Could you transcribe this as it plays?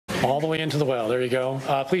All the way into the well. There you go.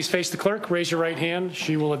 Please face the clerk. Raise your right hand.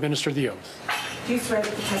 She will administer the oath. Do you swear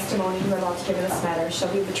that the testimony you are about to give in this matter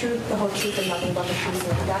shall be the truth, the whole truth, and nothing but the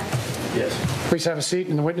truth and that? Yes. Please have a seat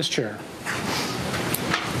in the witness chair.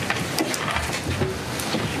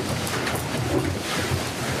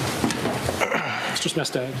 Mr.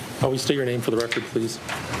 Smestad. Will you state your name for the record, please?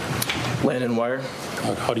 Landon Weyer.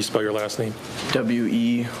 How do you spell your last name?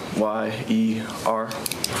 Weyer.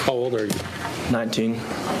 How old are you? 19.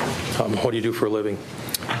 What do you do for a living?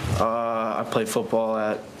 I play football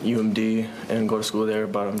at UMD and go to school there,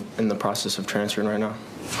 but I'm in the process of transferring right now.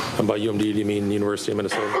 And by UMD, do you mean University of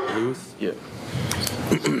Minnesota Duluth? Yeah.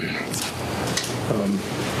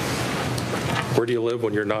 Where do you live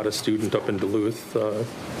when you're not a student up in Duluth?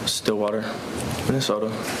 Stillwater,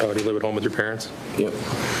 Minnesota. Do you live at home with your parents? Yep.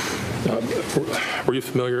 Were you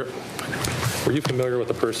familiar with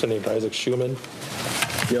a person named Isaac Schuman?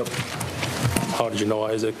 Yep. How did you know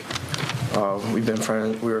Isaac? We've been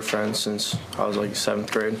friends. We were friends since I was like 7th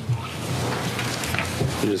grade.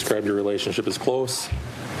 You described your relationship as close.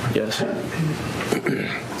 Yes.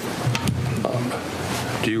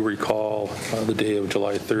 Do you recall the day of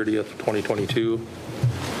July 30th, 2022?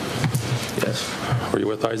 Yes. Were you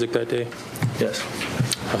with Isaac that day? Yes.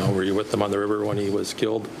 Were you with him on the river when he was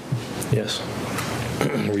killed? Yes.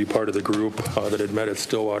 Were you part of the group that had met at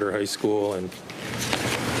Stillwater High School and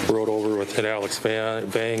rode over with Alex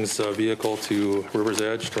Vang's vehicle to River's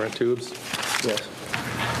Edge to rent tubes? Yes.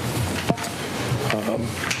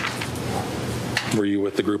 Were you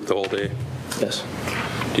with the group the whole day? Yes.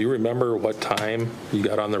 Do you remember what time you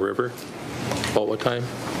got on the river? About what time?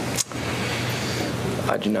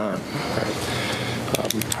 I do not.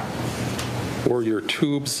 Were your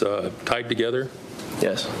tubes tied together?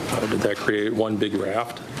 Yes. Did that create one big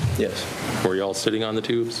raft? Yes. Were you all sitting on the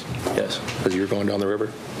tubes Yes. as you were going down the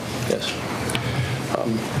river? Yes.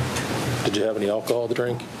 Did you have any alcohol to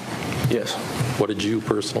drink? Yes. What did you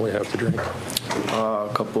personally have to drink? A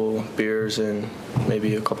couple beers and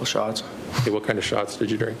maybe a couple shots. Okay, what kind of shots did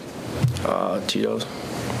you drink? Tito's.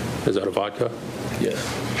 Is that a vodka? Yes.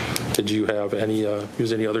 Did you have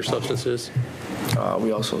use any other substances?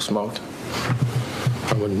 We also smoked.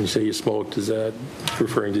 When you say you smoked, is that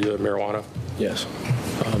referring to marijuana? Yes.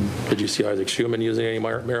 Did you see Isaac Schuman using any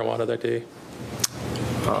marijuana that day?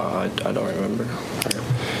 I don't remember.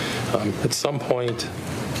 At some point,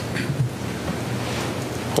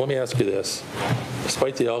 let me ask you this.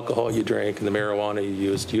 Despite the alcohol you drank and the marijuana you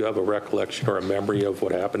used, do you have a recollection or a memory of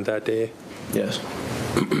what happened that day? Yes.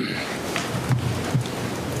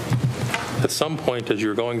 At some point, as you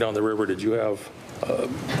were going down the river, did you have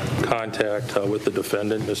contact with the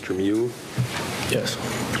defendant, Mr. Miu? Yes.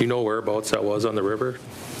 Do you know whereabouts that was on the river?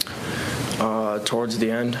 Towards the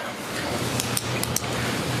end.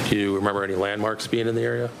 Do you remember any landmarks being in the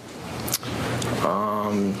area?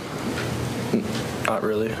 Not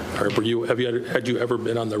really. Or had you ever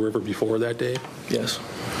been on the river before that day? Yes.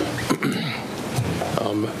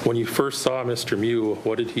 When you first saw Mr. Miu,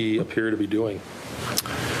 what did he appear to be doing?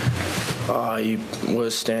 He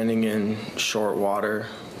was standing in short water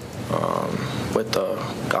with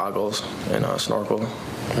goggles and a snorkel.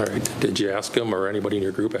 All right. Did you ask him or anybody in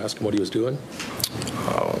your group ask him what he was doing?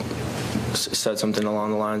 Said something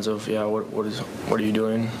along the lines of, "Yeah, what are you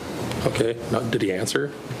doing?" Okay. Now, did he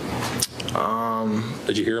answer?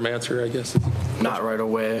 Did you hear him answer, I guess? Not right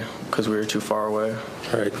away because we were too far away.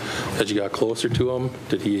 All right. As you got closer to him,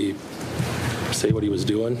 did he say what he was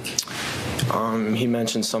doing? He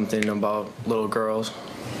mentioned something about little girls.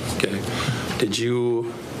 Okay. Do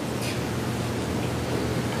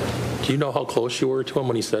you know how close you were to him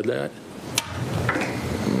when he said that?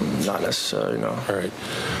 Not necessarily, no. All right.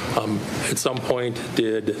 At some point,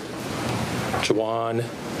 did Jawan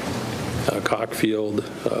Cockfield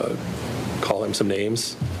call him some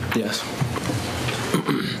names? Yes.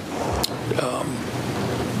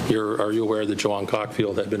 Are you aware that Jawan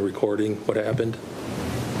Cockfield had been recording what happened?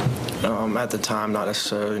 At the time, not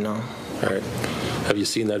necessarily, no. All right. Have you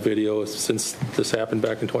seen that video since this happened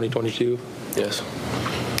back in 2022? Yes. All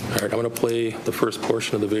right. I'm going to play the first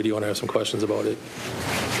portion of the video and I have some questions about it.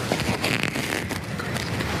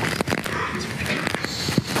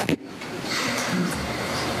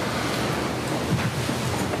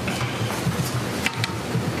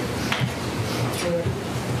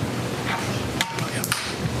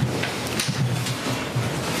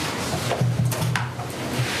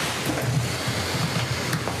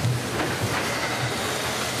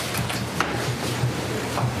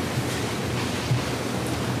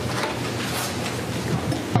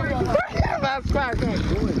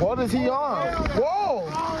 What is he on? Whoa!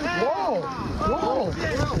 Whoa! Whoa!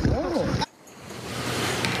 Whoa!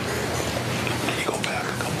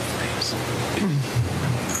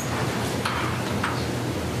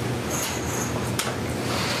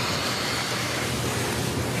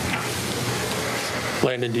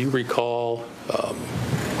 Landon, do you recall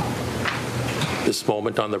this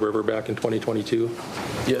moment on the river back in 2022?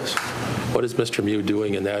 Yes. What is Mr. Miu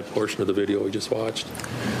doing in that portion of the video we just watched?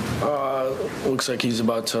 Looks like he's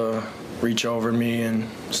about to reach over me and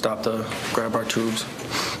stop to grab our tubes.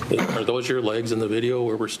 Are those your legs in the video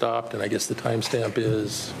where we're stopped? And I guess the timestamp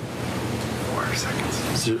is 4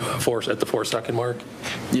 seconds. At the 4-second mark?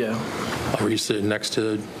 Yeah. Were you sitting next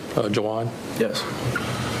to Joanne? Yes.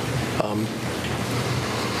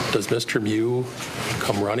 Does Mr. Miu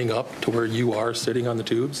come running up to where you are sitting on the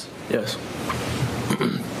tubes? Yes.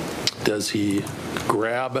 Does he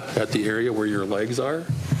grab at the area where your legs are?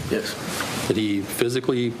 Yes. Did he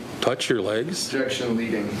physically touch your legs? Objection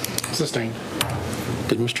leading. Sustained.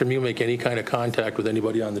 Did Mr. Miu make any kind of contact with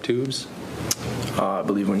anybody on the tubes? I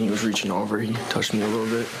believe when he was reaching over, he touched me a little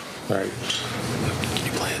bit. All right. Can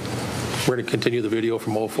you play it? We're going to continue the video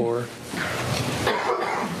from 04.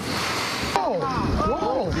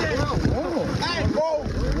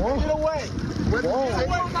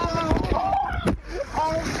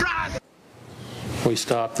 We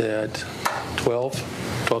stopped at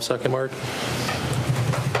 12-second mark.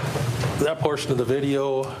 That portion of the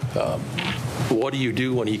video, what do you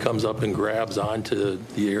do when he comes up and grabs onto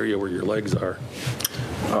the area where your legs are?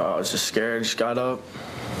 I was just scared, just got up.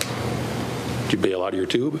 Did you bail out of your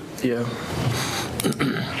tube? Yeah.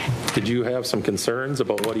 Did you have some concerns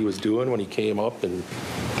about what he was doing when he came up and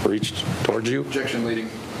reached towards you? Objection leading.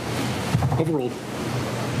 Overruled.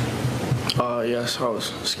 Yes, I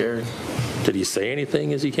was scared. Did he say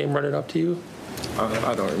anything as he came running up to you?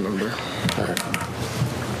 I don't remember. All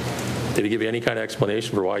right. Did he give you any kind of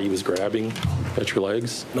explanation for why he was grabbing at your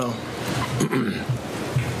legs? No.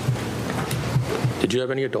 Did you have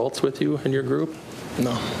any adults with you in your group?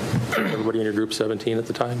 No. Everybody in your group 17 at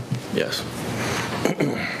the time? Yes.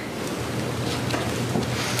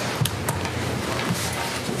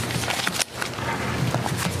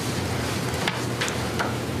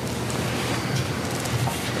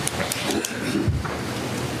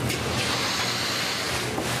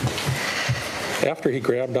 After he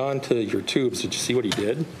grabbed onto your tubes, did you see what he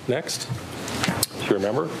did next? Do you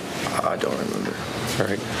remember? I don't remember. All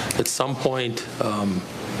right. At some point,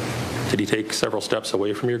 did he take several steps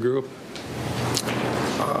away from your group?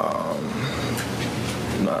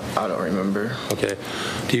 I don't remember. Okay.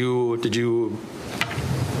 Did you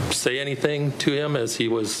say anything to him as he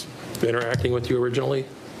was interacting with you originally?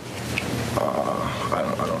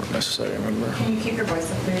 I don't necessarily remember. Can you keep your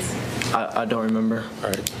voice up, please? I don't remember. All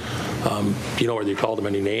right. Do you know whether you called him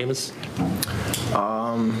any names?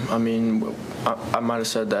 I mean, I might have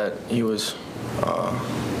said that he was a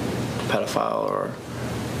pedophile or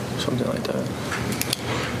something like that.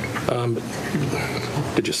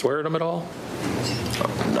 Did you swear at him at all?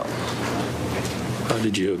 No.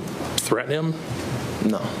 Did you threaten him?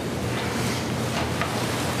 No.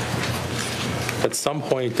 At some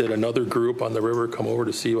point, did another group on the river come over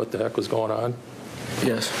to see what the heck was going on?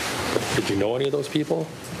 Yes. Did you know any of those people?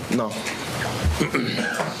 No.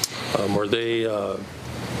 Were they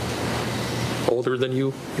older than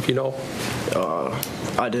you, if you know?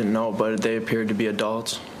 I didn't know, but they appeared to be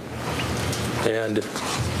adults. And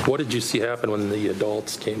what did you see happen when the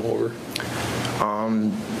adults came over?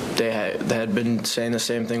 They had been saying the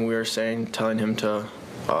same thing we were saying, telling him to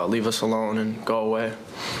leave us alone and go away.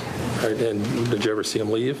 Right, and did you ever see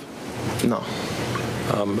him leave? No.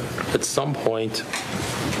 At some point,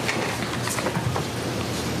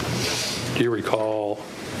 do you recall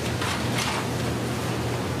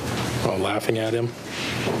laughing at him?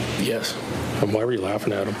 Yes. And why were you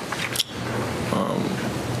laughing at him?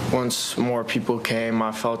 Once more people came,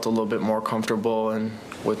 I felt a little bit more comfortable and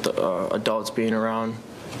with the adults being around.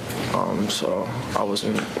 So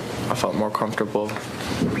I felt more comfortable.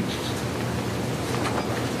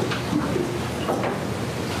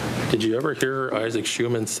 Did you ever hear Isaac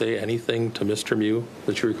Schuman say anything to Mr. Miu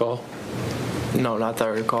that you recall? No, not that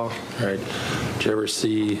I recall. All right. Did you ever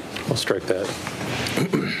see, I'll strike that.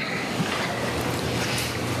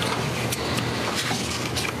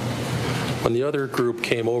 When the other group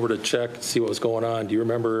came over to check, see what was going on, do you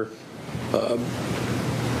remember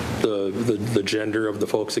the gender of the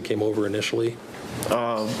folks that came over initially?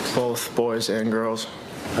 Both boys and girls.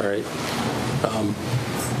 All right.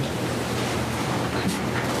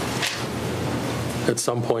 At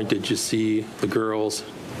some point, did you see the girls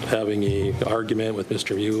having an argument with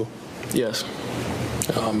Mr. Miu? Yes.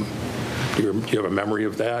 Do you have a memory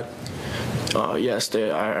of that? Yes,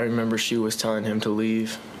 I remember she was telling him to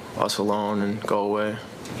leave us alone and go away.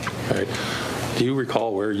 All right. Do you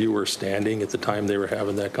recall where you were standing at the time they were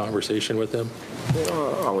having that conversation with him?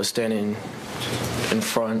 I was standing in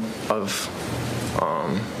front of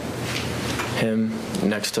him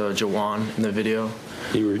next to Jawan in the video.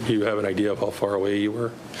 You have an idea of how far away you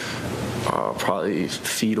were? Probably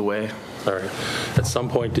feet away. All right. At some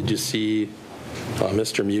point, did you see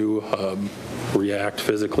Mr. Miu react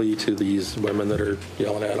physically to these women that are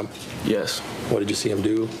yelling at him? Yes. What did you see him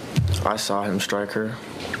do? I saw him strike her.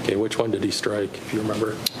 Okay, which one did he strike, if you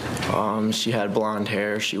remember? She had blonde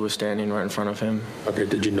hair. She was standing right in front of him. Okay,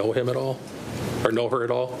 did you know him at all? Or know her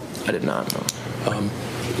at all? I did not know.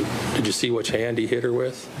 Did you see which hand he hit her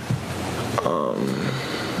with?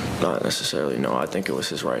 Not necessarily, no. I think it was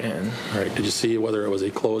his right hand. All right, did you see whether it was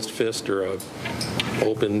a closed fist or a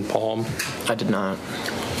open palm? I did not.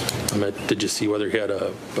 Did you see whether he had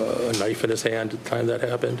a knife in his hand at the time that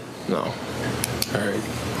happened? No. All right.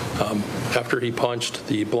 After he punched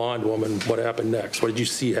the blonde woman, what happened next? What did you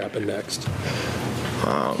see happen next?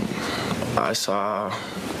 I saw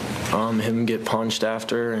him get punched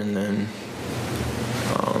after, and then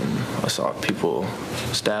I saw people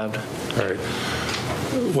stabbed. All right.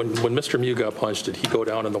 When Mr. Miu got punched, did he go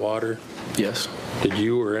down in the water? Yes. Did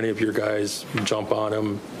you or any of your guys jump on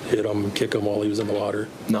him, hit him, kick him while he was in the water?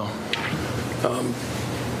 No.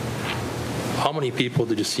 How many people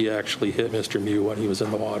did you see actually hit Mr. Miu when he was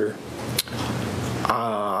in the water?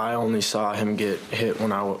 I only saw him get hit when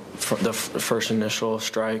the first initial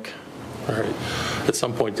strike. All right. At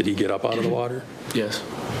some point, did he get up out of the water? Yes.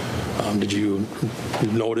 Did you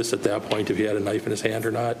notice at that point if he had a knife in his hand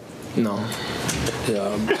or not? No.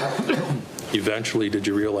 Eventually, did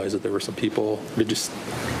you realize that there were some people? Did you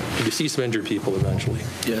see some injured people eventually?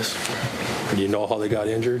 Yes. Do you know how they got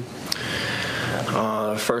injured?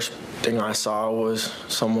 The first thing I saw was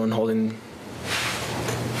someone holding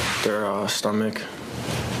their stomach.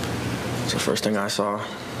 It's the first thing I saw.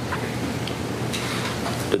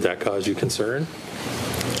 Did that cause you concern?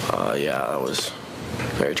 Yeah, that was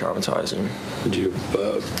very traumatizing. Did you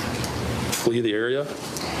flee the area?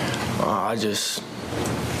 I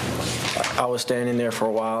was standing there for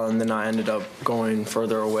a while, and then I ended up going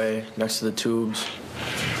further away next to the tubes.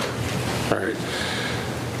 All right.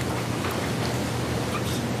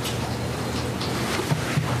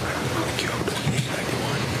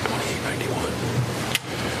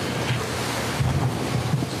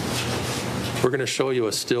 We're going to show you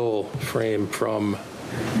a still frame from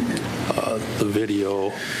the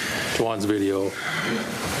video, Juan's video,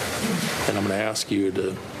 and I'm going to ask you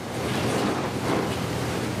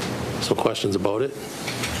some questions about it.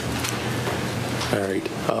 All right.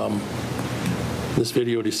 This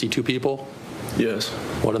video, do you see two people? Yes.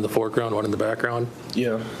 One in the foreground, one in the background?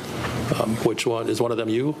 Yeah. Which one? Is one of them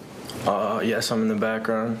you? Yes, I'm in the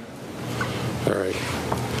background. All right.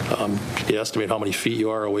 Do you estimate how many feet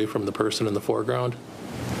you are away from the person in the foreground?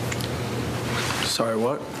 Sorry,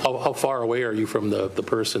 what? How far away are you from the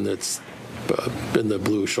person that's in the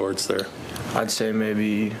blue shorts there? I'd say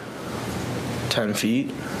maybe 10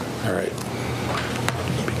 feet. All right.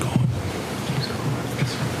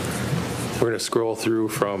 We're going to scroll through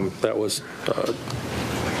from, that was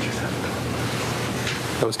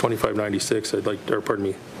 2596. I'd like, or pardon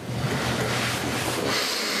me.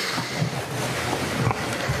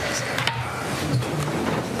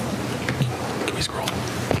 Can we scroll?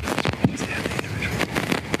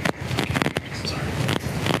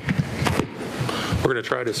 We're going to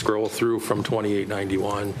try to scroll through from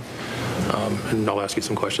 2891, and I'll ask you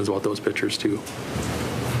some questions about those pictures too.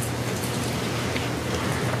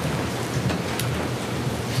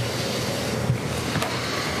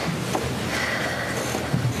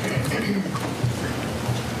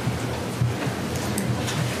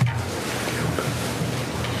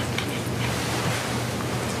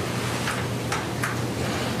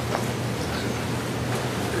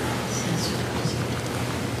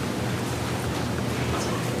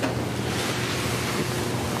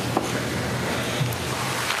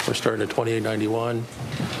 We're starting at 2891.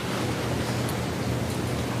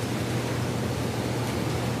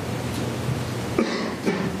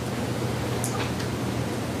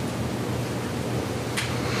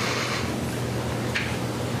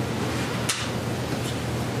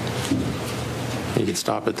 You can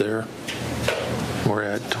stop it there. We're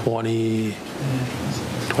at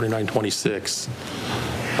 2926.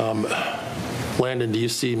 Landon, do you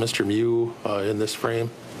see Mr. Miu in this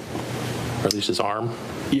frame? Or at least his arm?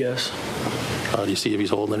 Yes. Do you see if he's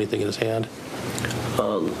holding anything in his hand?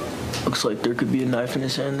 Looks like there could be a knife in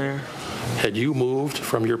his hand there. Had you moved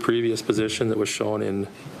from your previous position that was shown in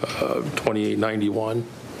 2891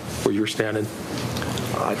 where you were standing?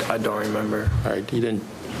 I don't remember. All right. Do you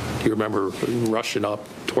remember rushing up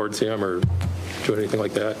towards him or doing anything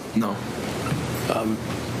like that? No.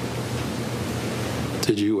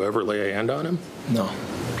 Did you ever lay a hand on him? No.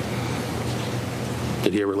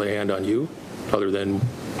 Did he ever lay a hand on you, other than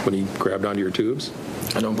when he grabbed onto your tubes?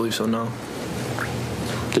 I don't believe so, no.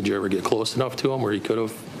 Did you ever get close enough to him where he could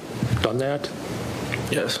have done that?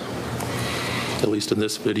 Yes. At least in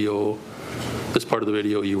this video, this part of the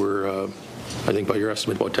video, you were, I think by your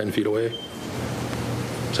estimate, about 10 feet away.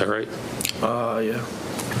 Is that right? Yeah.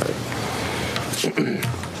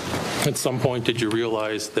 At some point, did you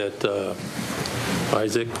realize that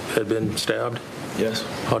Isaac had been stabbed? Yes.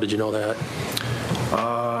 How did you know that?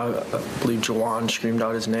 I believe Jawan screamed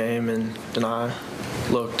out his name, and then I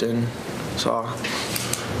looked and saw.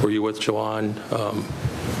 Were you with Jawan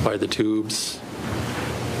by the tubes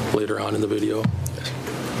later on in the video? Yes.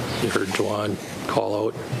 You heard Jawan call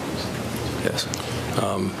out? Yes.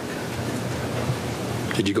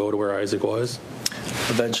 Did you go to where Isaac was?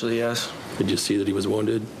 Eventually, yes. Did you see that he was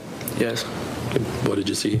wounded? Yes. What did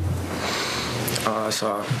you see? I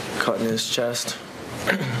saw a cut in his chest.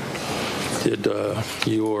 Did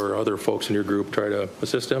you or other folks in your group try to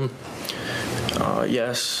assist him?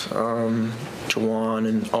 Yes. Jawan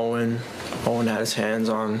and Owen. Owen had his hands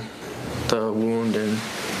on the wound, and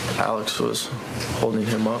Alex was holding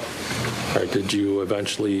him up. All right, did you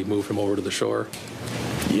eventually move him over to the shore?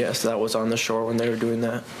 Yes, that was on the shore when they were doing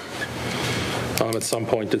that. At some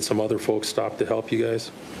point, did some other folks stop to help you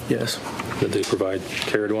guys? Yes. Did they provide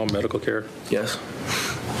care to him, medical care? Yes.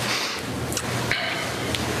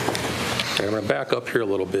 Okay, I'm going to back up here a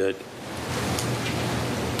little bit.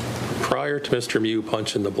 Prior to Mr. Miu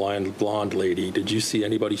punching the blonde lady, did you see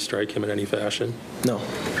anybody strike him in any fashion? No.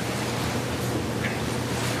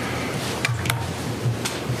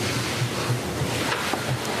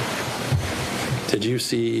 Did you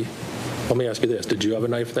see, let me ask you this, did you have a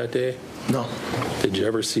knife that day? No. Did you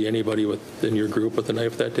ever see anybody in your group with a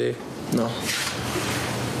knife that day? No.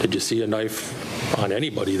 Did you see a knife on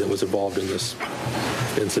anybody that was involved in this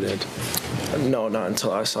incident? No, not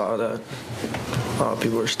until I saw that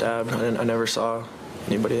people were stabbed. I never saw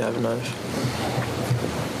anybody have a knife.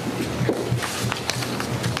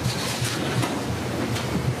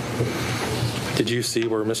 Did you see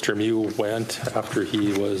where Mr. Miu went after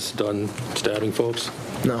he was done stabbing folks?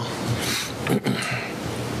 No.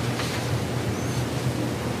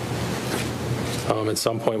 At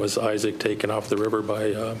some point, was Isaac taken off the river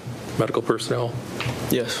by medical personnel?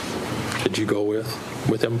 Yes. Did you go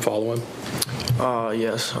with him, follow him?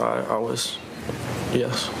 Yes, I was.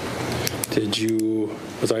 Yes.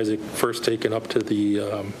 Was Isaac first taken up to the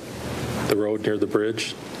road near the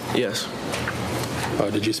bridge? Yes.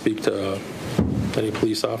 Did you speak to any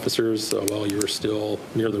police officers while you were still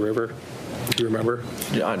near the river? Do you remember?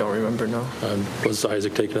 Yeah, I don't remember, no. Was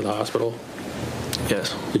Isaac taken to the hospital?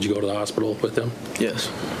 Yes. Did you go to the hospital with him? Yes.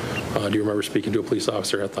 Do you remember speaking to a police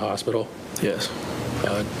officer at the hospital? Yes.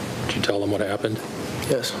 Did you tell them what happened?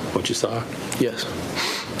 Yes. What you saw? Yes.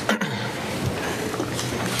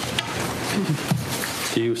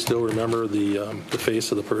 Do you still remember the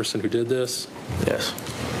face of the person who did this? Yes.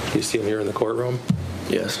 Do you see him here in the courtroom?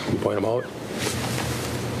 Yes. Can you point him out?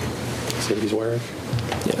 See what he's wearing?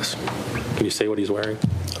 Yes. Can you say what he's wearing?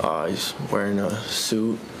 He's wearing a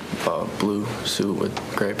suit, blue suit with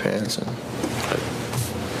gray pants. And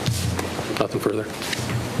Nothing further.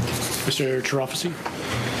 Mr. Cherofsky?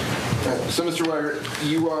 So, Mr. Weyer,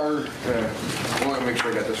 you are, I want to make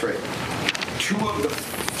sure I got this right. 2 of the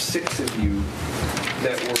 6 of you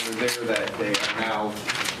that were there that day are now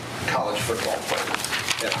college football players.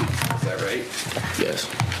 Yeah, is that right? yes.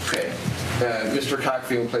 Okay. Mr.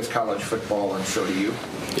 Cockfield plays college football, and so do you?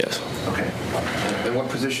 Yes. Okay. And what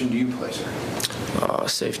position do you play, sir?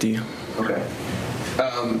 Safety. Okay.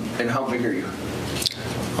 And how big are you?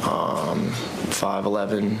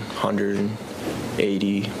 5'11",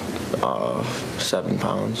 180, 7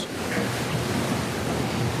 pounds.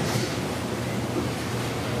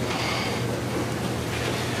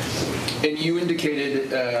 And you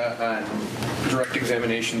indicated on direct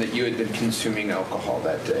examination that you had been consuming alcohol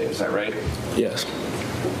that day, is that right? Yes.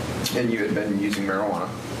 And you had been using marijuana?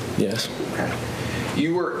 Yes. Okay.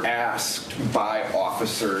 You were asked by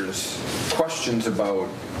officers questions about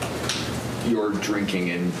your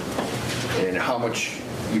drinking and how much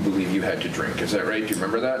you believe you had to drink. Is that right? Do you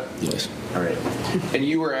remember that? Yes. All right. And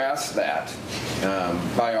you were asked that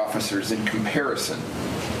by officers in comparison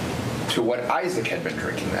to what Isaac had been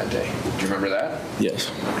drinking that day. Do you remember that? Yes.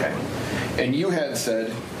 Okay. And you had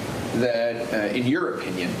said that, in your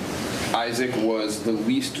opinion, Isaac was the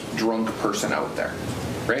least drunk person out there,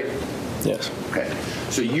 right? Yes. Okay.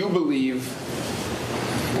 So you believe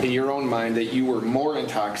in your own mind that you were more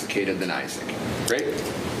intoxicated than Isaac, right?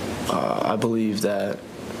 I believe that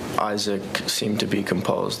Isaac seemed to be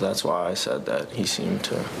composed. That's why I said that he seemed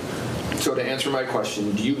to. So to answer my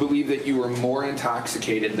question, do you believe that you were more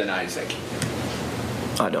intoxicated than Isaac?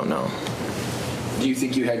 I don't know. Do you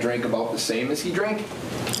think you had drank about the same as he drank?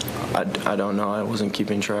 I don't know. I wasn't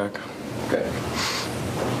keeping track. Okay.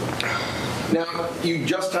 Now, you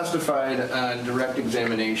just testified on direct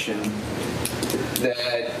examination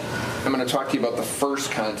that I'm going to talk to you about the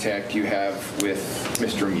first contact you have with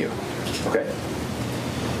Mr. Miu. Okay.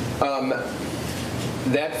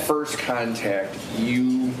 That first contact,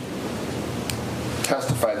 you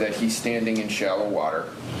testified that he's standing in shallow water,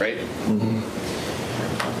 right? Mm-hmm.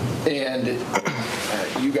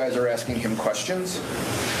 And you guys are asking him questions?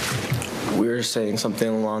 We were saying something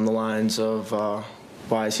along the lines of,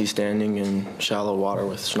 why is he standing in shallow water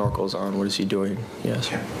with snorkels on? What is he doing? Yes.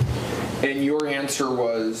 Okay. And your answer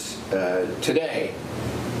was, today,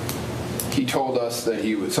 he told us that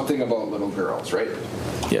he was something about little girls, right?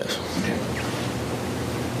 Yes. Okay.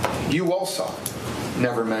 You also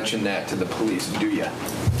never mentioned that to the police, do you?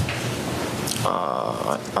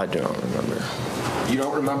 I don't remember. You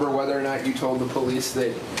don't remember whether or not you told the police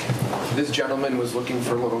that this gentleman was looking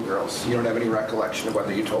for little girls? You don't have any recollection of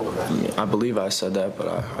whether you told them that? I believe I said that, but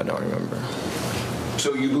I don't remember.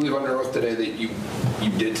 So you believe under oath today that you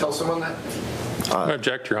did tell someone that? I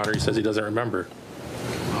object, Your Honor. He says he doesn't remember.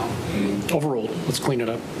 Overruled. Let's clean it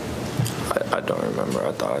up. I don't remember.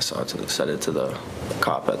 I thought I said it to the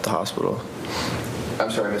cop at the hospital. I'm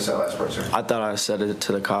sorry, I missed that last part, sir. I thought I said it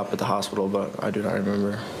to the cop at the hospital, but I do not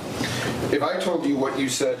remember. If I told you what you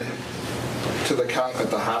said to the cop at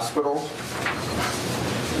the hospital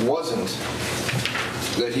wasn't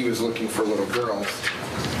that he was looking for little girls,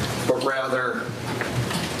 but rather,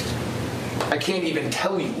 I can't even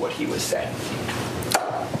tell you what he was saying.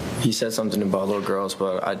 He said something about little girls,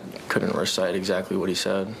 but I couldn't recite exactly what he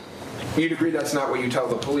said. You'd agree that's not what you tell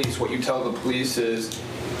the police. What you tell the police is,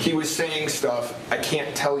 he was saying stuff, I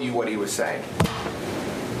can't tell you what he was saying.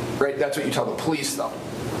 Right? That's what you tell the police, though.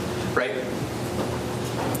 Right?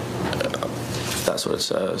 That's what it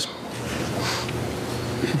says.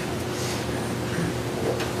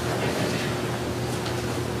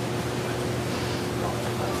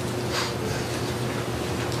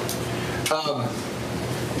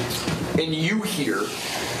 And you here,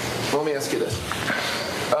 well, let me ask you this.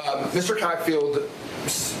 Mr. Cockfield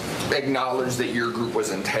acknowledged that your group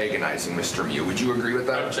was antagonizing Mr. Miu. Would you agree with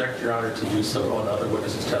that? I object, Your Honor, to use of another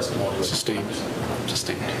witness's testimony. Sustained.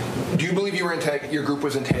 Sustained. Do you believe your group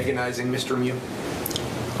was antagonizing Mr. Miu?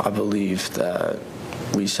 I believe that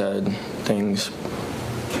we said things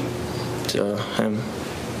to him.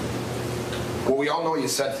 Well, we all know you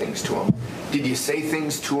said things to him. Did you say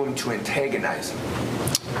things to him to antagonize him?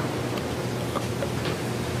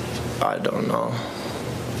 I don't know.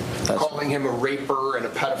 Calling him a raper and a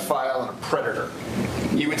pedophile and a predator.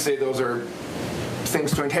 You would say those are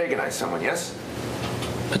things to antagonize someone, yes?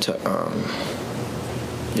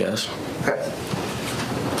 Yes. Okay.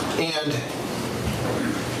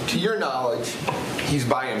 And to your knowledge, he's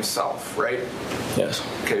by himself, right? Yes.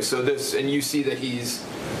 Okay, so this, and you see that he's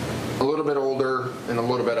a little bit older and a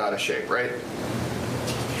little bit out of shape, right?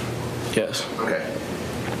 Yes. Okay.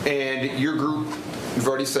 And your group, you've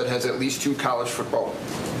already said, has at least 2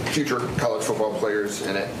 future college football players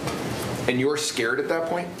in it. And you're scared at that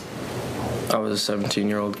point? I was a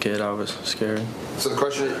 17-year-old kid. I was scared. So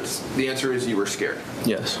the answer is you were scared?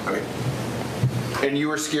 Yes. Okay. And you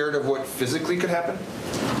were scared of what physically could happen?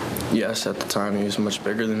 Yes, at the time he was much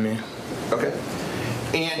bigger than me. Okay.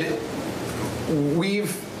 And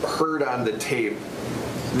we've heard on the tape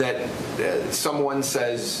that someone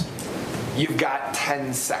says, you've got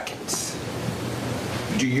 10 seconds.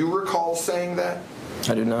 Do you recall saying that?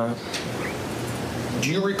 I do not. Do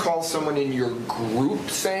you recall someone in your group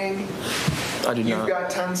saying, I do not. You've got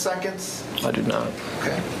 10 seconds? I do not.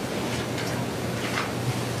 Okay.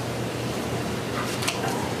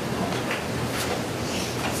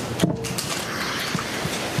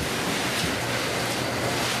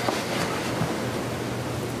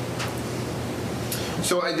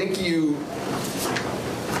 So I think you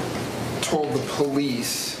told the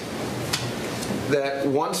police that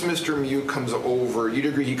once Mr. Miu comes over, you'd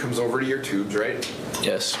agree he comes over to your tubes, right?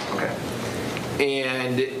 Yes. Okay.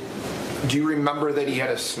 And do you remember that he had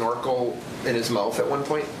a snorkel in his mouth at one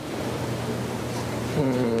point?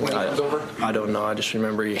 When he comes over? I don't know. I just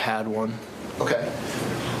remember he had one. Okay.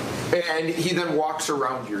 And he then walks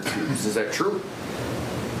around your tubes. Is that true?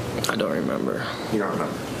 I don't remember. You don't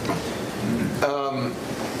remember.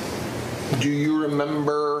 Do you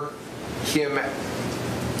remember him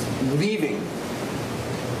leaving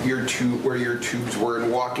where your tubes were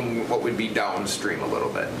and walking what would be downstream a little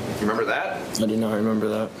bit. You remember that? I do not remember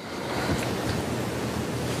that.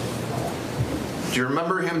 Do you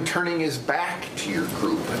remember him turning his back to your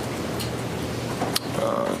group?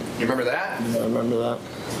 You remember that? Yeah, I remember that.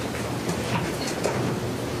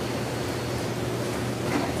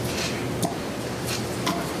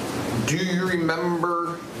 Do you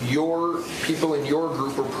remember your people in your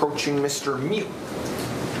group approaching Mr. Miu?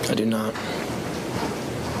 I do not.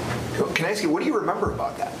 Can I ask you, what do you remember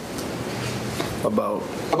about that?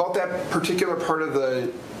 About that particular part of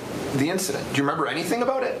the incident? Do you remember anything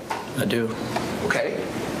about it? I do. Okay.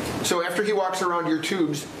 So after he walks around your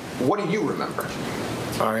tubes, what do you remember?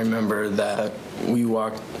 I remember that we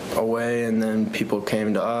walked away and then people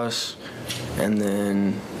came to us and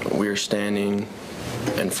then we were standing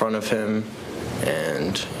in front of him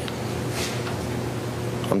and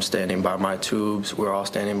I'm standing by my tubes. We're all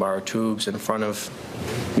standing by our tubes in front of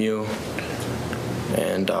Miu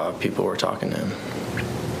and people were talking to him.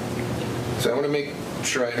 So I want to make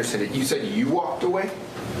sure I understand it. You said you walked away?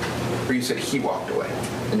 Or you said he walked away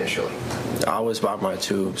initially? I was by my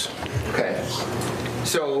tubes. Okay.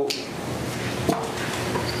 So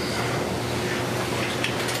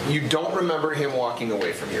you don't remember him walking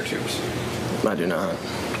away from your tubes? I do not.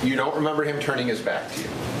 You don't remember him turning his back to you?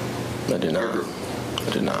 I do not. I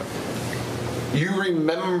do not. You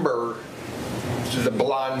remember the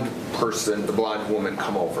blonde person, the blonde woman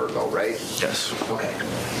come over though, right? Yes. Okay.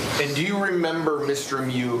 And do you remember Mr.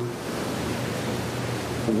 Miu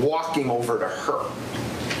walking over to her?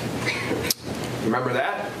 You remember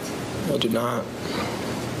that? I do not.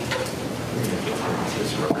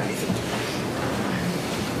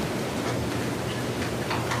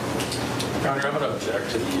 Your Honor, I'm going to object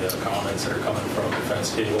to the comments that are coming from the defense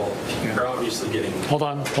table. You're obviously getting... Hold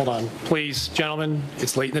on. Please, gentlemen,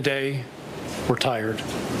 it's late in the day. We're tired.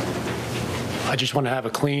 I just want to have a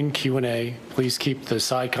clean Q&A. Please keep the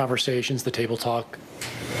side conversations, the table talk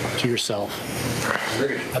to yourself.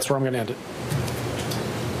 That's where I'm going to end it.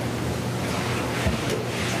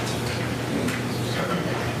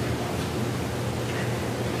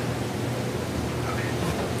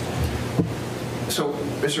 So,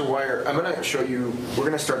 Mr. Weyer, I'm going to show you, we're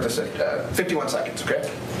going to start this at 51 seconds, okay?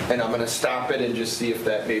 And I'm going to stop it and just see if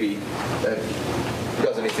that maybe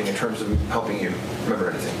does anything in terms of helping you remember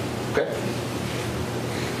anything, okay?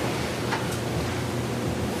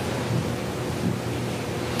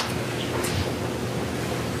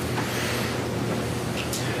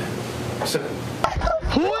 So,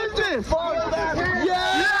 Who is this?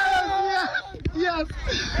 Yes.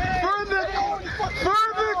 For the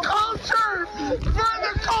culture.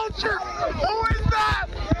 Who is that?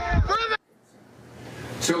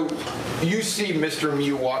 So you see Mr.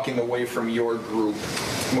 Miu walking away from your group,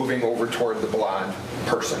 moving over toward the blonde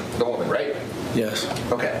person, the woman, right? Yes.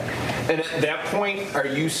 Okay. And at that point, are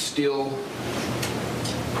you still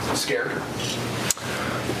scared?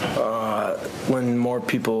 When more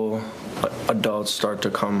people, adults, start to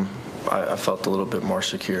come, I felt a little bit more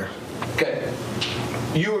secure. Okay.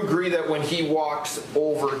 You agree that when he walks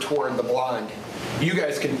over toward the blonde, you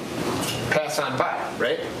guys can pass on by,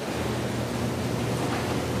 right?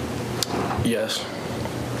 Yes.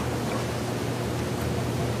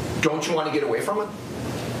 Don't you want to get away from him?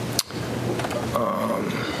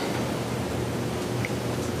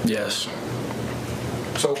 Yes.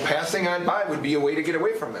 So passing on by would be a way to get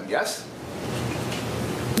away from him, yes?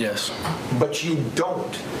 Yes. But you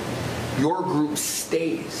don't. Your group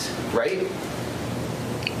stays, right?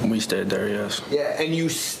 We stayed there, yes. Yeah, and you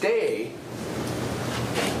stay,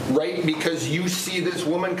 right, because you see this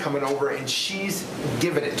woman coming over and she's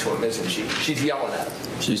giving it to him, isn't she? She's yelling at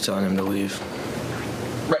him. She's telling him to leave.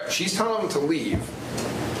 Right, she's telling him to leave,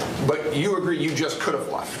 but you agree you just could have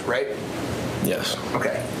left, right? Yes.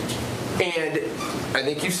 Okay. And I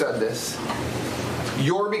think you said this,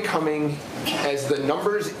 you're becoming, as the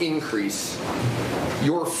numbers increase,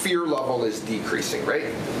 your fear level is decreasing,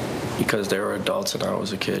 right? Because they were adults and I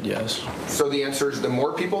was a kid, yes. So the answer is the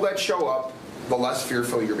more people that show up, the less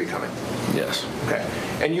fearful you're becoming. Yes. Okay.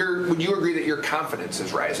 And would you agree that your confidence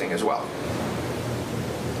is rising as well?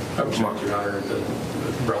 I would check, Your Honor, the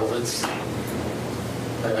relevance.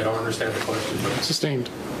 I don't understand the question. But Sustained.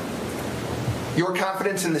 Your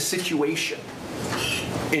confidence in the situation,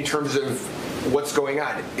 in terms of what's going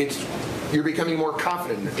on, you're becoming more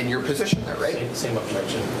confident in your position there, right? Same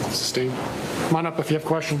objection. Sustained. Come on up if you have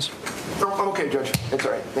questions. Oh, I'm okay, Judge. It's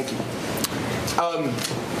all right. Thank you.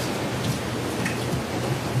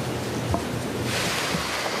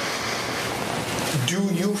 Do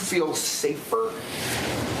you feel safer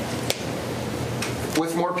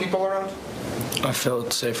with more people around? I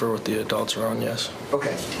felt safer with the adults around, yes.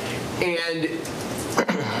 Okay. And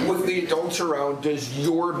with the adults around, does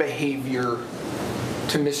your behavior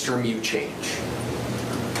to Mr. Miu change?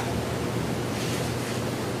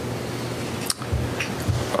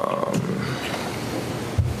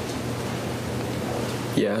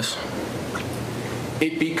 Yes.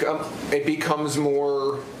 It becomes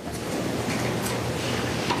more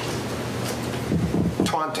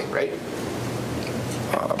taunting, right?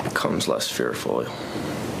 Becomes less fearful.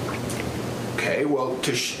 Okay, well,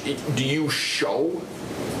 do you show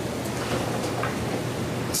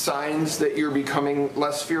signs that you're becoming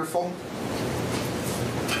less fearful?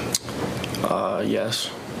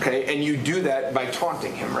 Yes. Okay, and you do that by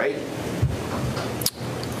taunting him, right?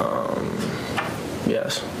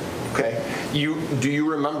 Yes. Okay. Do you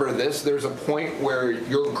remember this? There's a point where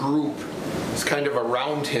your group is kind of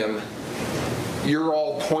around him. You're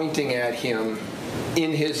all pointing at him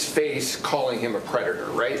in his face, calling him a predator,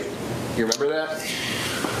 right? You remember that?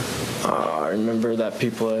 I remember that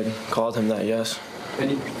people had called him that, yes.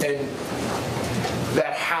 And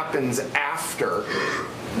that happens after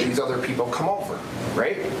these other people come over,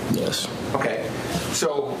 right? Yes. Okay.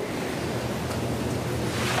 So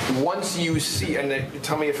once you see, and then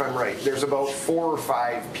tell me if I'm right, there's about 4 or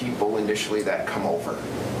 5 people initially that come over,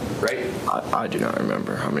 right? I do not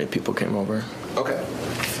remember how many people came over. Okay.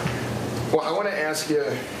 Well, I want to ask you,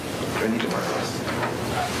 I need to mark this.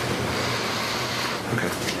 Okay.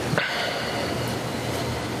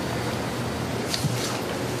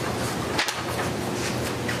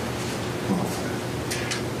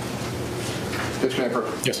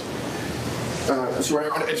 Yes. So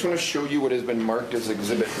I just want to show you what has been marked as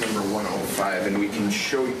exhibit number 105, and we can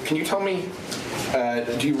show you. Can you tell me,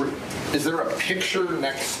 is there a picture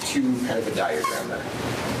next to kind of a diagram there?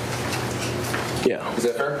 Yeah. Is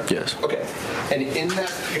that fair? Yes. Okay. And in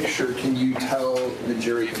that picture, can you tell the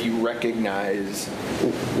jury if you recognize,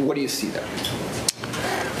 what do you see there?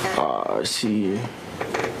 I see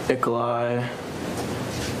Nicolae.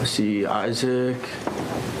 I see Isaac.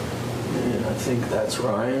 And I think that's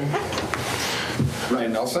Ryan.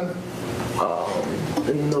 Ryan Nelson?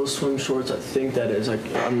 In those swim shorts, I think that is.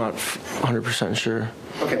 I'm not 100% sure.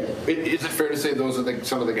 Okay. Is it fair to say those are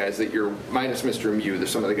some of the guys that you're, minus Mr. Miu, there's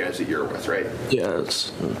some of the guys that you're with, right? Yeah,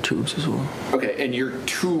 it's tubes as well. Okay, and your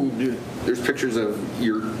tube, there's pictures of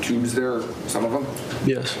your tubes there, some of them?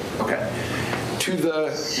 Yes. Okay. To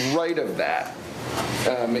the right of that,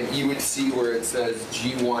 you would see where it says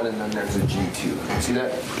G1 and then there's a G2. See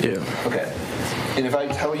that? Yeah. Okay. And if I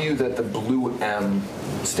tell you that the blue M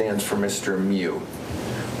stands for Mr. Miu,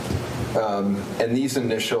 and these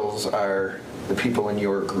initials are the people in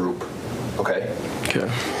your group, okay? Okay.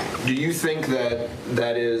 Do you think that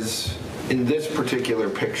that is, in this particular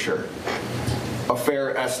picture, a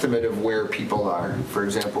fair estimate of where people are? For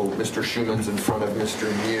example, Mr. Schuman's in front of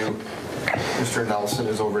Mr. Miu. Mr. Nelson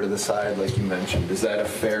is over to the side, like you mentioned. Is that a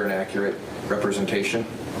fair and accurate representation?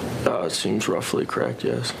 It seems roughly correct,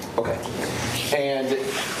 yes. Okay. And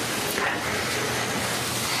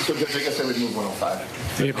so I guess I would move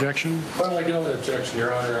 105. Any objection? Well, I don't objection,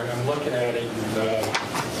 Your Honor. I'm looking at it,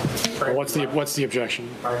 and Or what's the objection?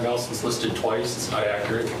 Ryan Nelson's listed twice. It's not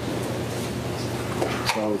accurate.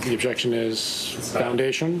 So the objection is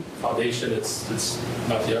foundation. Foundation, it's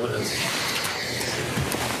not the evidence.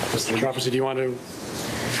 Mr. Officer, do you want to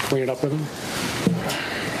clean it up with him?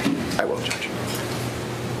 I will, Judge.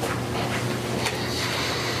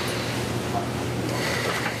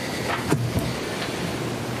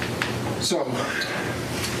 So,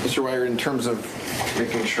 Mr. Weyer, in terms of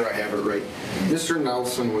making sure I have it right, Mr.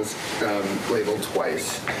 Nelson was labeled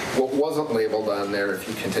twice. What wasn't labeled on there, if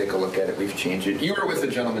you can take a look at it, we've changed it. You were with a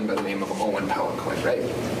gentleman by the name of Owen Pellencoin, right?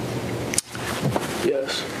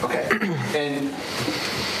 Yes. Okay. And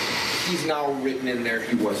he's now written in there.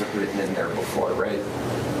 He wasn't written in there before, right?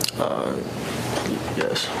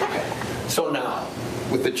 Yes. Okay. So now,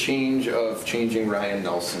 with the change of changing Ryan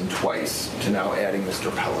Nelson twice to now adding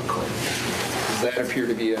Mr. Pellencoin, does that appear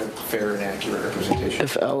to be a fair and accurate representation?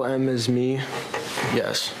 If LM is me,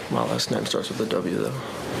 yes. My last name starts with a W,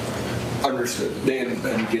 though. Understood. Then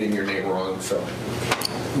I'm getting your name wrong, so.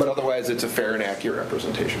 But otherwise, it's a fair and accurate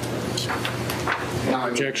representation. Now,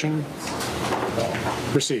 Objection?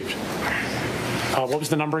 Received. What was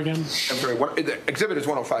the number again? I'm sorry, the exhibit is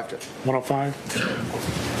 105, Judge. 105?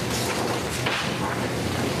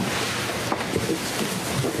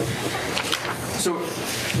 So,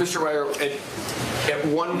 Mr. Weyer, at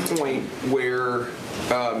one point where,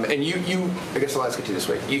 and you, I guess I'll ask it to you this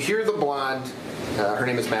way. You hear the blonde, her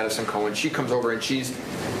name is Madison Cohen. She comes over and she's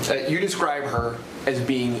You describe her as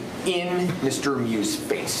being in Mr. Miu's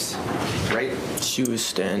face, right? She was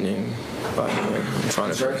standing by him in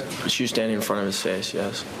front of Sorry? him. She was standing in front of his face,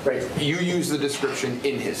 yes. Right. You use the description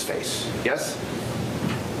in his face, yes?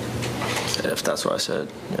 If that's what I said,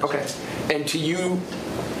 yes. Okay. And to you,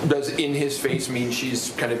 does in his face mean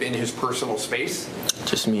she's kind of in his personal space?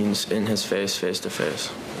 Just means in his face, face to face.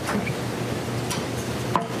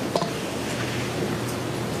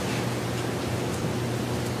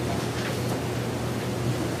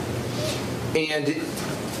 And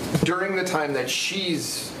during the time that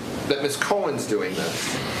Miss Cohen's doing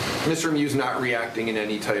this, Mr. Miu's not reacting in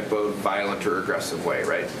any type of violent or aggressive way,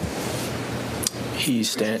 right?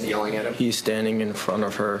 He's yelling at him? He's standing in front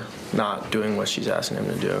of her, not doing what she's asking him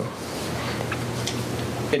to do.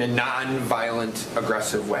 In a non-violent,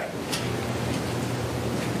 aggressive way.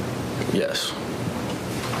 Yes.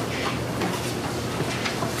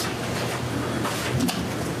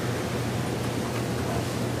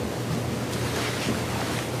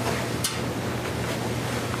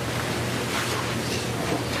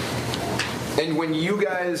 And when you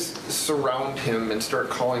guys surround him and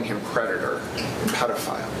start calling him predator and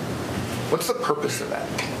pedophile, what's the purpose of that?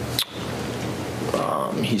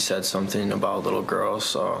 He said something about little girls,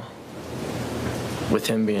 so with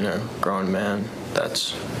him being a grown man,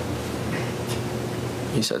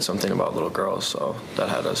 he said something about little girls, so that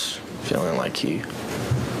had us feeling like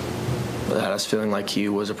he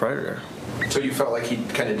was a predator. So you felt like he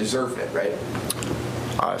kind of deserved it, right?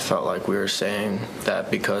 I felt like we were saying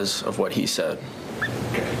that because of what he said.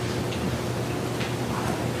 Okay.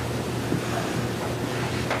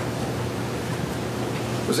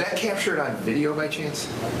 Was that captured on video by chance?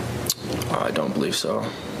 I don't believe so.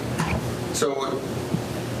 So,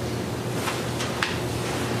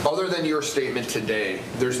 other than your statement today,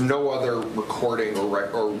 there's no other recording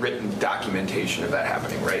or written documentation of that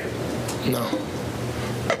happening, right? No.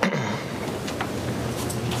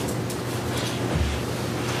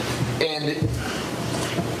 And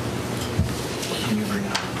can you bring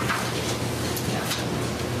up?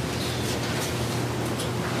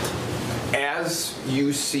 As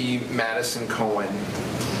you see Madison Cohen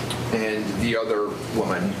and the other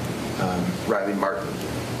woman, Riley Martin,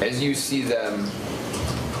 as you see them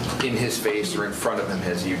in his face or in front of him,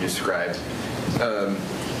 as you described, I'm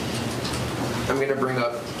going to bring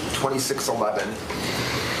up 2611.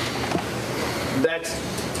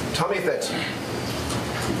 Tell me if that's you.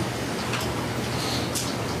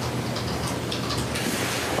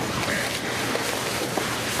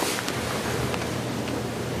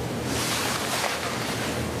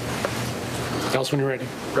 Tell us when you're ready.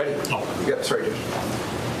 Ready? Oh. Yep, sorry, dude.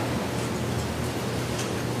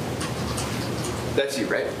 That's you,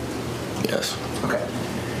 right? Yes. Okay.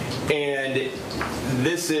 And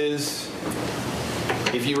this is,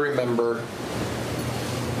 if you remember,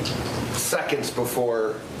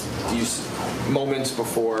 moments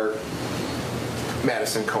before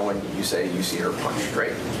Madison Cohen, you say you see her punched,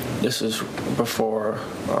 right? This is before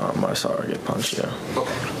I saw her get punched, yeah.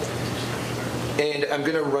 Okay. And I'm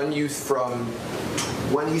going to run you from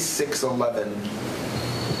 2611.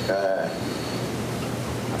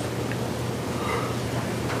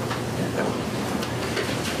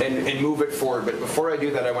 And move it forward. But before I do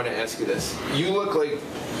that, I want to ask you this. You look like,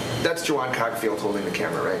 that's Juwan Cockfield holding the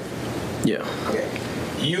camera, right? Yeah. Okay.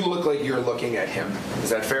 You look like you're looking at him. Is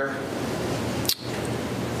that fair?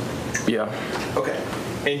 Yeah. Okay.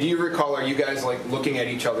 And do you recall, are you guys like looking at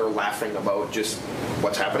each other laughing about just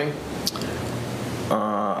what's happening?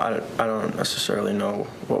 I don't necessarily know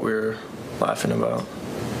what we were laughing about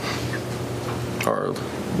or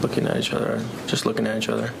looking at each other, just looking at each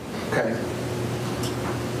other. Okay.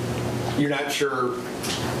 You're not sure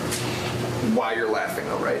why you're laughing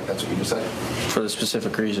though, right? That's what you just said? For the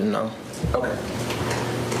specific reason, no. Okay.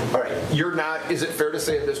 All right. You're not, is it fair to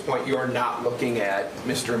say at this point you are not looking at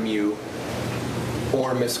Mr. Miu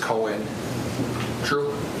or Miss Cohen?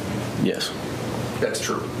 True? Yes. That's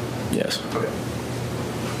true. Yes. Okay.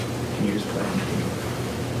 Can you just play?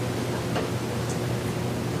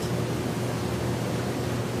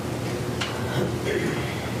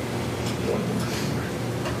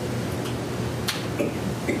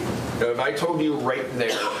 Now, if I told you right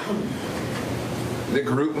there, the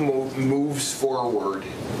group moves forward,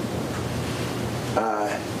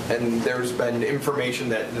 and there's been information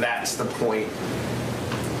that that's the point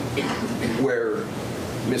where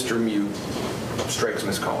Mr. Miu strikes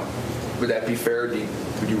Miss Cohen. Would that be fair?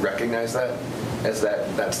 Would you recognize that as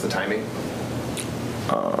that's the timing?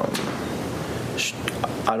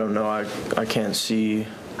 I don't know. I can't see.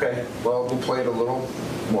 Okay. Well, we'll play it a little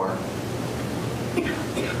more.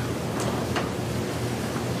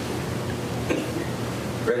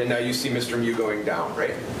 Right, and now you see Mr. Miu going down,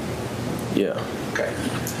 right? Yeah. Okay.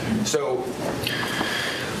 So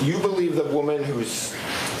you believe the woman who's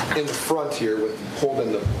in the front here with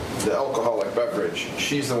holding the alcoholic beverage,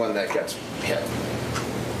 she's the one that gets hit?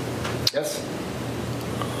 Yes?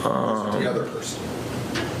 The other person?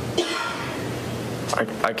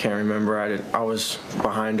 I can't remember. I was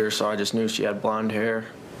behind her, so I just knew she had blonde hair.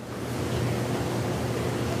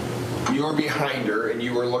 You were behind her and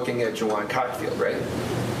you were looking at Juwan Cockfield, right?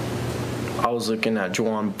 I was looking at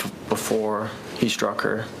Juwan before he struck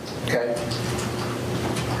her. Okay.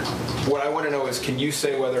 What I want to know is, can you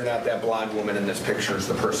say whether or not that blonde woman in this picture is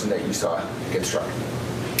the person that you saw get struck?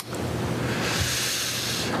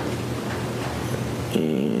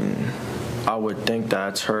 I would think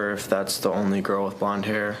that's her if that's the only girl with blonde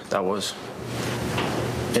hair that was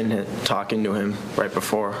in it talking to him right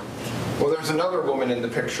before. Well, there's another woman in the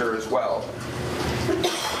picture as well.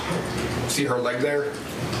 See her leg there?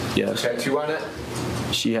 Yes. Tattoo on it?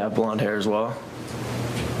 She had blonde hair as well.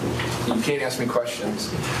 You can't ask me questions,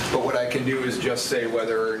 but what I can do is just say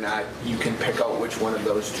whether or not you can pick out which one of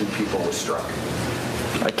those two people was struck.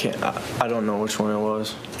 I can't. I don't know which one it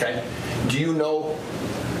was. Okay. Do you know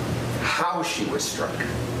how she was struck?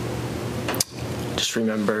 Just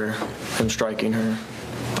remember him striking her.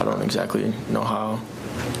 I don't exactly know how.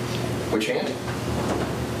 Which hand?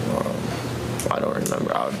 I don't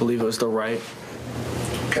remember. I believe it was the right.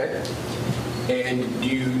 Okay. And do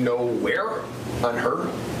you know where on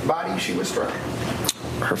her body she was struck?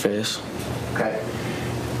 Her face. Okay.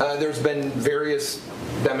 There's been various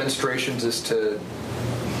demonstrations as to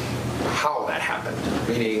how that happened,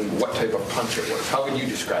 meaning what type of punch it was. How would you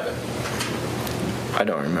describe it? I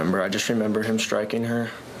don't remember. I just remember him striking her.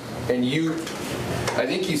 And you, I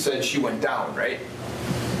think you said she went down, right?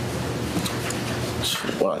 That's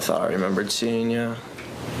what I thought I remembered seeing, yeah.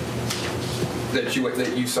 That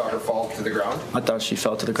you saw her fall to the ground? I thought she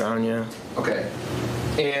fell to the ground, yeah. Okay.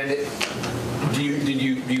 And do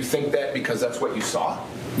you think that because that's what you saw?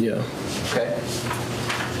 Yeah. Okay.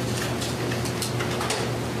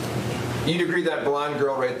 You'd agree that blonde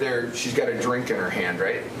girl right there, she's got a drink in her hand,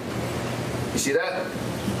 right? You see that?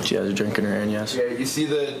 She has a drink in her hand, yes. Yeah, you see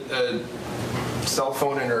the cell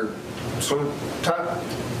phone in her swim top?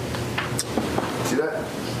 See that?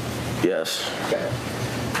 Yes. Okay.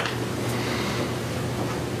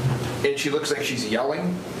 And she looks like she's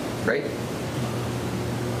yelling, right?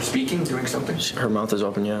 Speaking, doing something? Her mouth is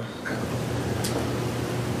open, yeah.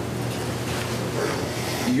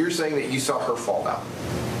 You're saying that you saw her fall down?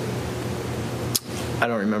 I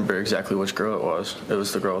don't remember exactly which girl it was. It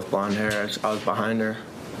was the girl with blonde hair. I was behind her.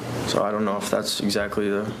 So I don't know if that's exactly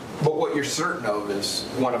the... But what you're certain of is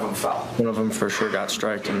one of them fell. One of them for sure got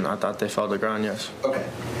striked, and I thought they fell to the ground, yes. Okay.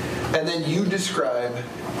 And then you describe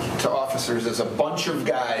to officers as a bunch of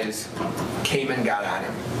guys came and got on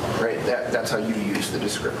him, right? That's how you use the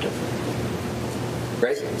descriptive,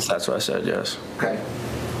 right? That's what I said, yes. Okay.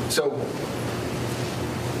 So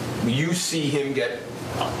you see him get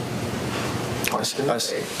punched in the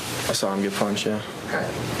face. I saw him get punched, yeah. Okay.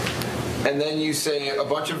 And then you say a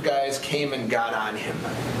bunch of guys came and got on him,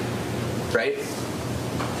 right?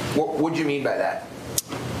 What would you mean by that?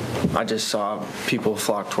 I just saw people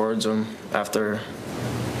flock towards him after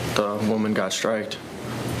the woman got striked.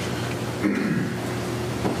 Did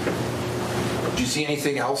you see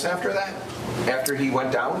anything else after that? After he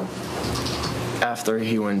went down? After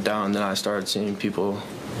he went down, then I started seeing people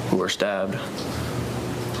who were stabbed.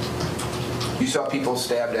 You saw people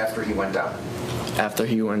stabbed after he went down? After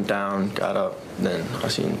he went down, got up, then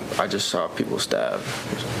I just saw people stabbed.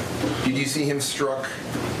 Did you see him struck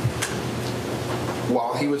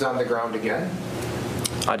while he was on the ground again?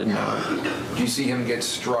 I did not. Did you see him get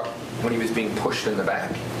struck when he was being pushed in the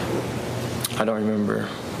back? I don't remember.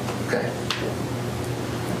 Okay.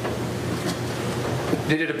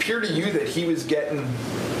 Did it appear to you that he was getting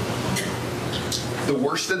the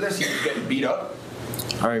worst of this? He was getting beat up?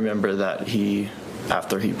 I remember that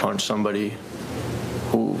after he punched somebody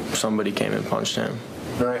came and punched him.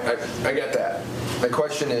 All right, I get that. My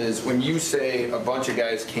question is, when you say a bunch of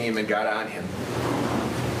guys came and got on him,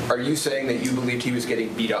 are you saying that you believed he was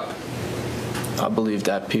getting beat up? I believe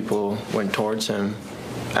that people went towards him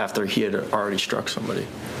after he had already struck somebody.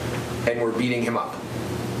 And were beating him up?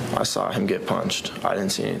 I saw him get punched. I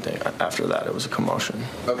didn't see anything. After that, it was a commotion.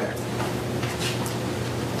 Okay.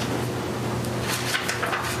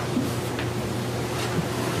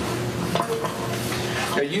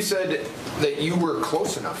 Now, you said that you were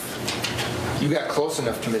close enough. You got close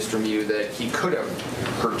enough to Mr. Miu that he could have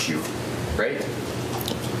hurt you, right?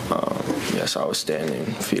 Yes, I was standing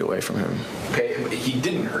feet away from him. Okay, he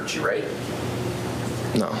didn't hurt you, right?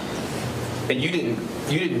 No. And you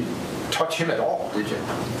didn't touch him at all, did you?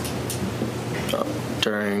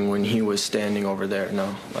 During when he was standing over there,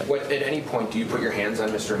 no. At any point, do you put your hands on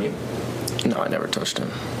Mr. Miu? No, I never touched him.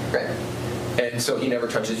 Right. And so he never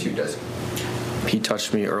touches you, does he? He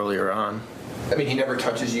touched me earlier on. I mean, he never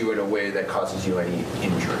touches you in a way that causes you any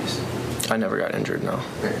injuries. I never got injured, no.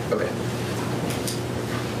 Right. Okay.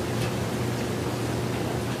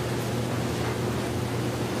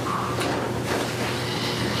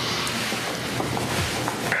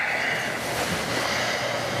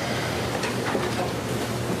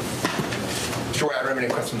 Mr. White, I don't have any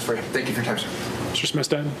questions for you. Thank you for your time, sir. Mr.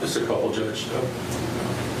 Smithstead? Just a couple, Judge.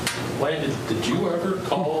 Landon, did you ever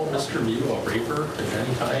call Mr. Miu a raper at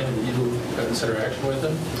any time that you had this interaction with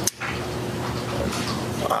him?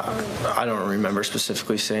 I don't remember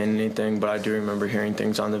specifically saying anything, but I do remember hearing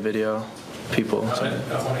things on the video. People.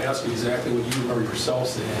 I want to ask you exactly what you remember yourself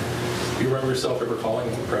saying. Do you remember yourself ever calling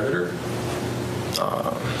him a predator?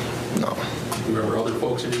 No. Do you remember other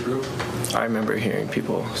folks in your group? I remember hearing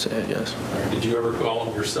people say it, yes. Did you ever call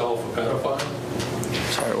him yourself a pedophile?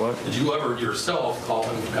 Sorry, what? Did you ever yourself call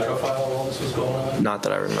him a pedophile while this was going on? Not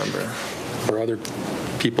that I remember. Or other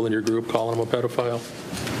people in your group calling him a pedophile?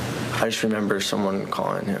 I just remember someone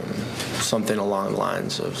calling him something along the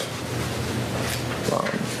lines of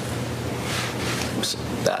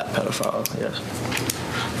that pedophile, yes.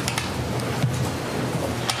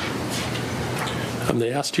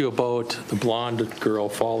 They asked you about the blonde girl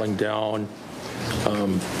falling down.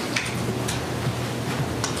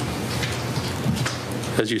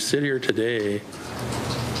 As you sit here today,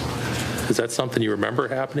 is that something you remember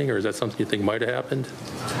happening, or is that something you think might have happened?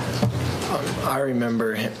 I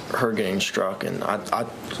remember her getting struck, and I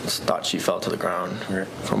thought she fell to the ground,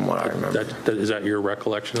 from what I remember. Is that your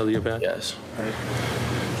recollection of the event? Yes.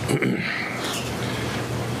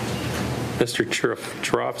 Mr.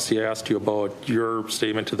 Cherofsky asked you about your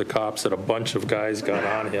statement to the cops that a bunch of guys got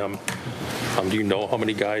on him. Do you know how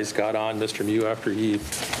many guys got on Mr. Miu after he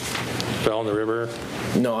fell in the river?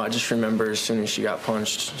 No, I just remember as soon as she got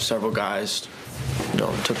punched, several guys,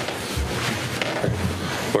 took.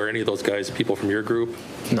 Were any of those guys people from your group?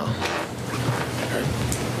 No.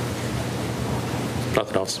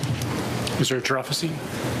 Nothing else. Mr. Cherofsky?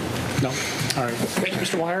 No? All right. Thank you,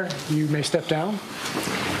 Mr. Weyer. You may step down.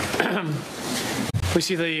 Please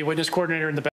see the witness coordinator in the back.